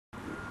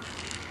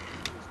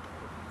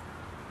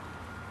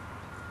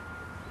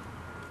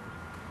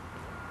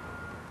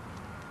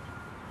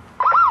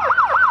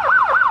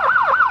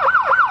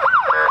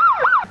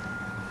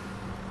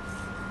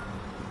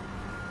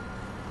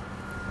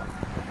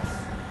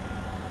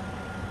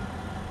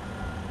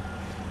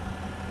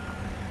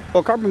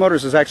Well, Carbon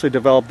Motors has actually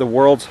developed the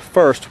world's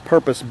first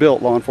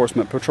purpose-built law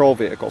enforcement patrol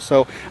vehicle.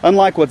 So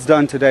unlike what's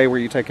done today where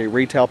you take a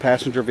retail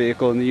passenger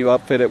vehicle and you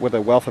upfit it with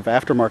a wealth of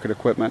aftermarket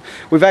equipment,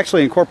 we've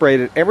actually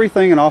incorporated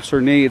everything an officer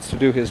needs to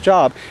do his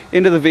job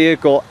into the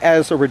vehicle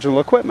as original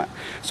equipment.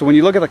 So when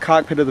you look at the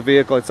cockpit of the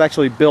vehicle, it's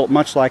actually built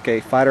much like a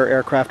fighter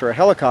aircraft or a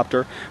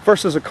helicopter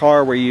versus a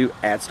car where you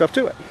add stuff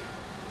to it.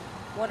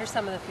 What are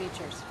some of the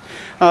features?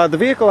 The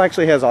vehicle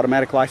actually has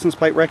automatic license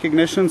plate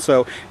recognition,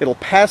 so it'll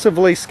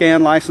passively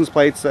scan license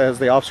plates as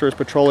the officer is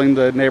patrolling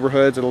the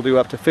neighborhoods. It'll do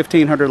up to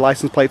 1,500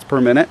 license plates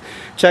per minute.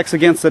 Checks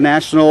against the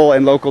national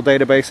and local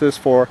databases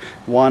for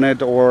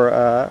wanted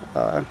or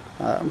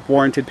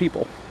warranted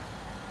people.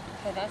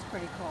 Okay, that's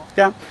pretty cool.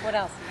 Yeah. What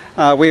else?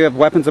 We have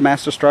weapons of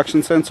mass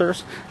destruction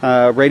sensors,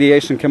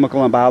 radiation,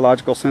 chemical, and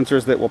biological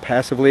sensors that will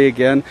passively,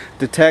 again,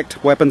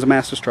 detect weapons of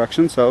mass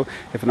destruction. So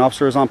if an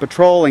officer is on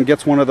patrol and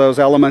gets one of those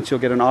elements, you'll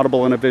get an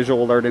audible and a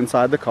visual alert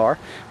inside the car.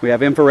 We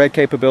have infrared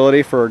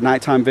capability for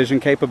nighttime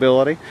vision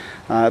capability.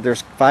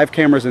 There's 5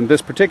 cameras in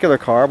this particular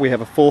car. We have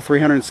a full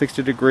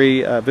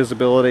 360-degree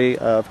visibility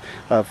of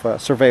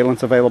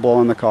surveillance available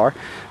on the car.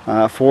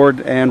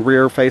 Forward and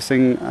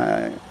rear-facing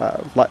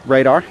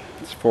radar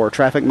for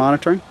traffic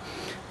monitoring.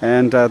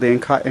 And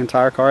the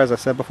entire car, as I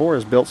said before,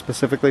 is built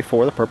specifically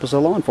for the purpose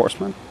of law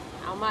enforcement.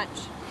 How much?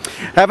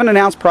 Haven't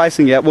announced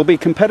pricing yet. We'll be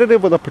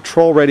competitive with a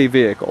patrol-ready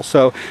vehicle.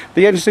 So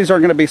the agencies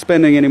aren't going to be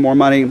spending any more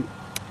money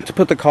to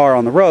put the car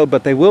on the road,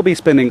 but they will be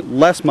spending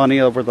less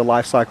money over the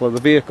life cycle of the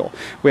vehicle.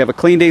 We have a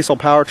clean diesel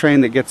powertrain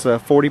that gets a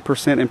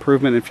 40%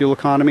 improvement in fuel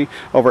economy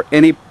over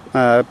any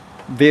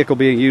vehicle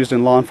being used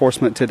in law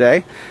enforcement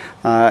today.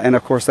 And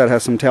of course that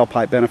has some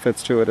tailpipe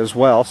benefits to it as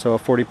well, so a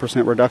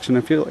 40% reduction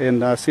in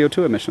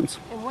CO2 emissions.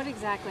 And what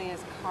exactly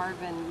is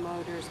Carbon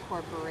Motors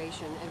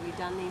Corporation? Have you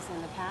done these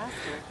in the past?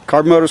 Or?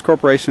 Carbon Motors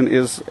Corporation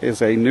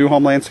is a new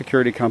Homeland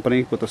Security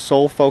company with a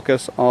sole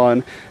focus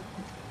on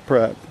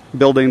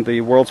building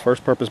the world's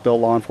first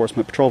purpose-built law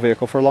enforcement patrol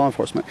vehicle for law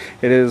enforcement.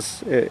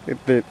 It's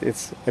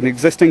an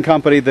existing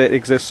company that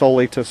exists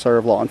solely to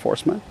serve law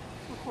enforcement.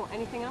 Oh, cool.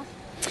 Anything else?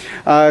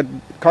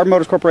 Carbon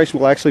Motors Corporation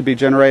will actually be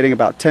generating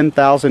about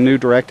 10,000 new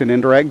direct and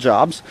indirect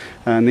jobs,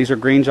 and these are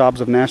green jobs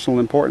of national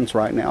importance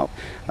right now,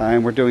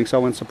 and we're doing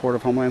so in support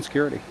of Homeland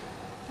Security.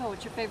 Oh,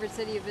 what's your favorite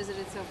city you've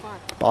visited so far?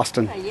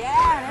 Boston.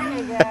 Yeah, there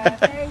you go.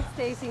 Thanks,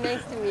 Stacy.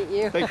 Nice to meet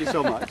you. Thank you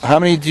so much. How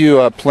many do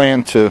you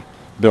plan to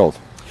build?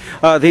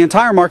 The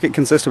entire market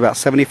consists of about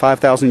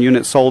 75,000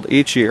 units sold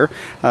each year.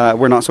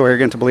 We're not so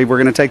arrogant to believe we're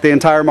going to take the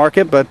entire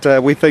market,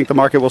 but we think the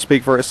market will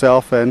speak for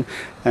itself, and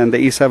the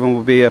E7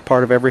 will be a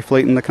part of every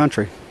fleet in the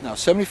country. Now,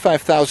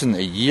 75,000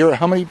 a year.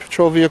 How many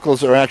patrol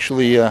vehicles are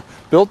actually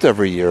built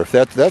every year? If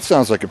that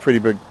sounds like a pretty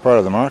big part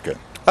of the market.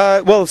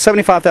 Well,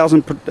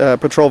 75,000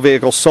 patrol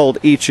vehicles sold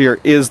each year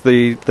is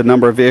the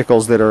number of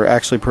vehicles that are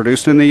actually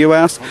produced in the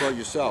U.S. How about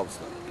yourselves,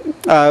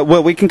 then?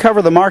 Well, we can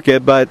cover the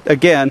market, but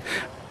again,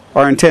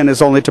 our intent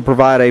is only to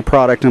provide a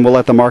product, and we'll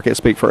let the market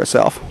speak for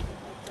itself.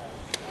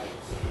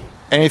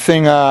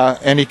 Anything,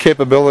 any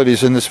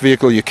capabilities in this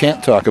vehicle you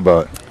can't talk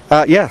about?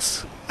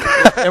 Yes.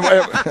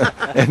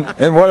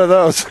 and what are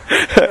those?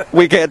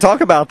 We can't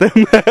talk about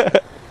them.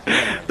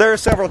 There are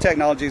several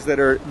technologies that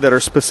are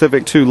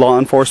specific to law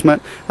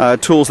enforcement,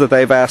 tools that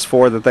they've asked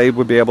for that they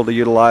would be able to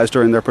utilize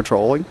during their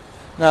patrolling.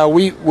 Now,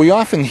 we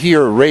often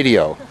hear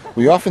radio.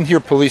 We often hear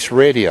police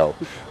radio,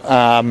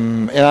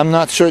 and I'm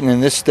not certain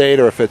in this state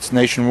or if it's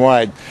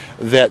nationwide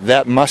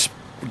that must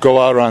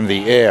go out on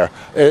the air.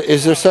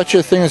 Is there such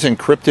a thing as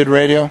encrypted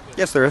radio?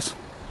 Yes, there is.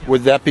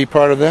 Would that be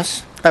part of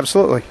this?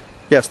 Absolutely.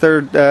 Yes,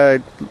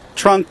 they're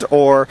trunked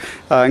or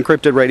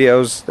encrypted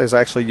radios is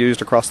actually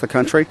used across the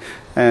country,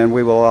 and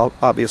we will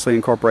obviously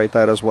incorporate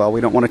that as well.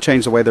 We don't want to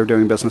change the way they're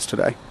doing business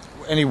today.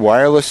 Any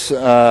wireless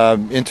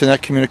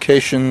internet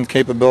communication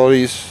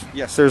capabilities?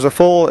 Yes, there's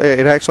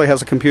it actually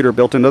has a computer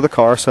built into the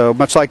car, so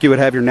much like you would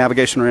have your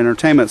navigation or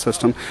entertainment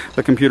system,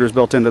 the computer's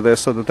built into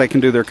this so that they can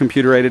do their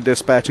computer-aided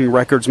dispatching,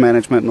 records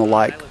management, and the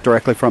like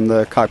directly from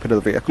the cockpit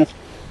of the vehicle.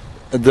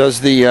 Do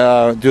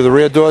the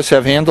rear doors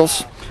have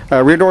handles?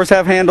 Rear doors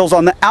have handles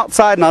on the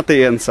outside, not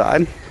the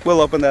inside.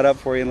 We'll open that up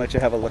for you and let you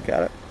have a look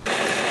at it.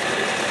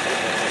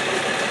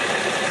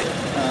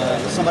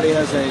 Somebody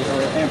has a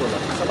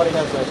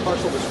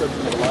partial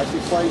description of a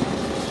license plate.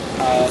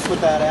 Put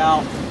that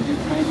out. You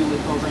manually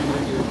program it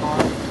into your car.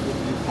 If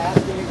you pass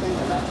anything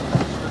that matches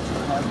that description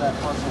and has that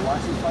partial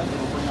license plate,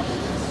 it'll bring up a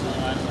list.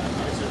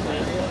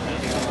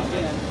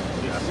 Again,